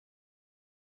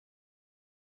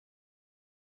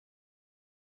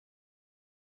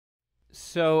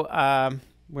So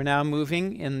we're now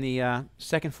moving in the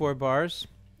second 4 bars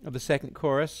of the second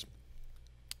chorus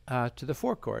to the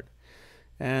 4 chord.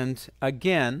 And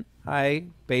again, I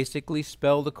basically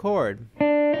spell the chord.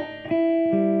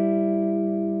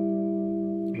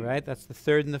 Right? That's the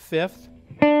 3rd and the 5th.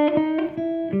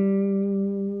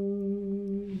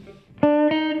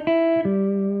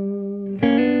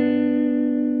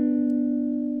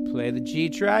 Play the G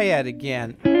triad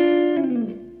again.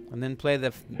 And then play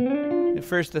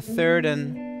first the 3rd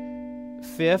and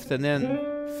 5th, and then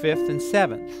 5th and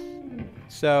 7th.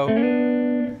 So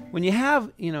when you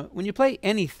have, when you play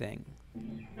anything,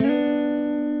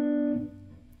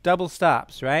 double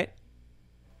stops, right?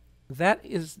 That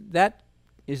is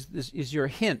your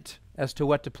hint as to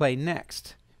what to play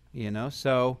next.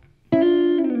 So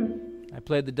I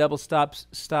played the double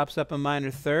stops up a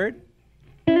minor 3rd,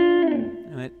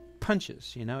 and it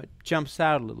punches. It jumps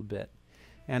out a little bit.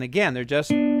 And again, they're just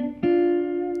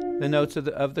the notes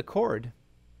of the chord.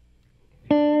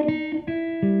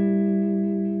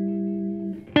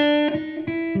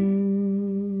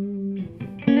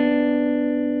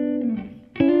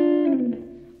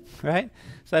 Right?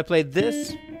 So I played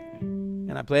this,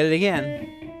 and I played it again.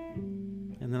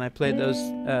 And then I played those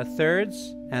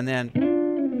 3rds, and then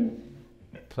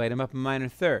played them up a minor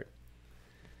 3rd.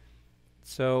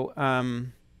 So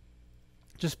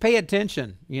just pay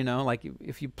attention, like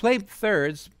if you play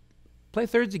 3rds, play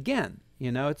 3rds again.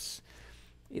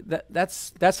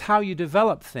 That's how you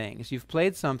develop things. You've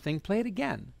played something, play it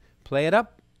again. Play it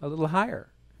up a little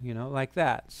higher, like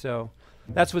that. So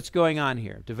that's what's going on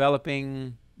here,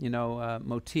 developing,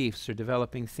 motifs or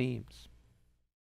developing themes.